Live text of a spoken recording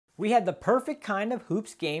We had the perfect kind of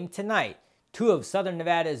hoops game tonight. Two of Southern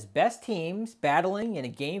Nevada's best teams battling in a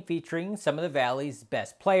game featuring some of the Valley's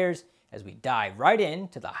best players as we dive right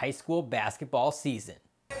into the high school basketball season.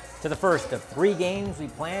 To the first of three games we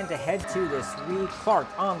plan to head to this week. Clark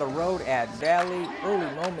on the road at Valley.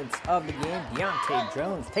 Early moments of the game, Deontay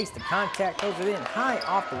Jones takes the contact, throws it in high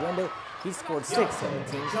off the window. He scored 6 of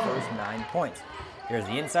the team's first 9 points. Here's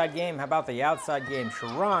the inside game. How about the outside game?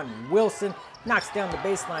 Sharon Wilson knocks down the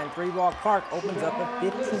baseline three ball. Clark opens up a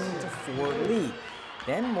 15-4 lead.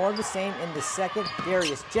 Then more of the same in the second.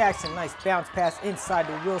 Darius Jackson, nice bounce pass inside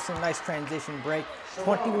to Wilson. Nice transition break.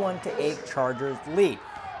 21-8 Chargers lead.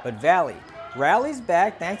 But Valley rallies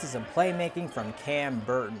back thanks to some playmaking from Cam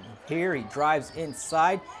Burton. Here he drives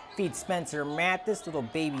inside, feeds Spencer Mathis, little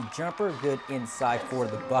baby jumper, good inside for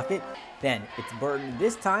the bucket. Then it's Burton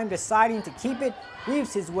this time deciding to keep it,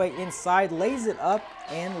 weaves his way inside, lays it up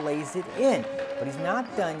and lays it in. But he's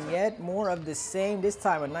not done yet, more of the same. This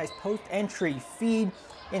time a nice post entry feed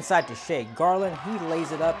inside to Shea Garland. He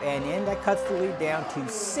lays it up and in. That cuts the lead down to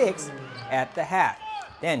 6 at the half.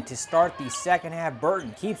 Then to start the second half,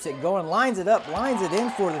 Burton keeps it going, lines it up, lines it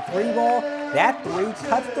in for the three ball. That three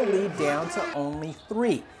cuts the lead down to only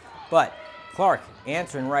 3. But Clark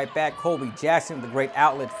answering right back. Colby Jackson with a great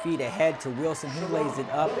outlet feed ahead to Wilson. He lays it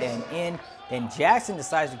up and in. Then Jackson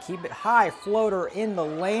decides to keep it high, floater in the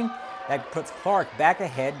lane. That puts Clark back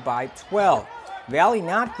ahead by 12. Valley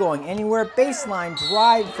not going anywhere. Baseline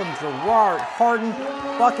drive from Gerard Harden.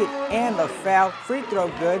 Bucket and a foul. Free throw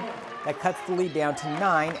good. That cuts the lead down to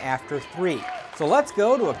 9 after 3. So let's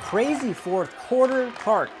go to a crazy fourth quarter.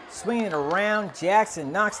 Clark swinging it around.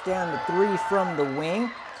 Jackson knocks down the 3 from the wing.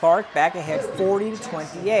 Clark back ahead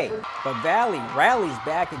 40-28. But Valley rallies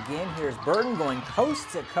back again. Here's Burton going coast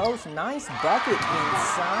to coast. Nice bucket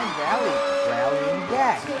inside. Valley rallying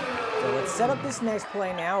back. So let's set up this next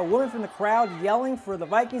play now. A woman from the crowd yelling for the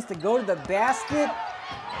Vikings to go to the basket.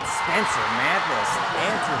 Spencer Mathis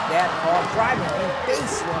answers that call, driving in,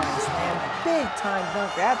 baseline slam, big time dunk.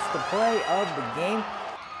 That's the play of the game,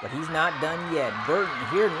 but he's not done yet. Burton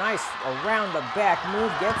here, nice around the back move,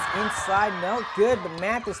 gets inside, no good, but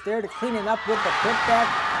Mathis there to clean it up with the putback.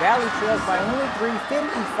 Valley trails by only 3,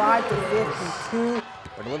 55-52,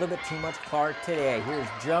 but a little bit too much Clark today. Here's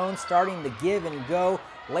Jones starting to give and go,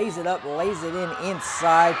 lays it up, lays it in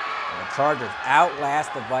inside, and the Chargers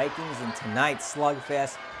outlast the Vikings in tonight's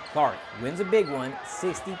slugfest. Clark wins a big one,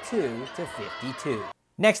 62-52.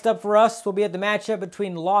 Next up for us will be at the matchup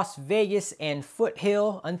between Las Vegas and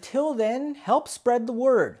Foothill. Until then, help spread the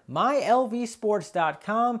word.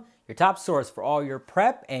 MyLVsports.com, your top source for all your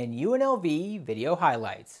prep and UNLV video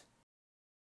highlights.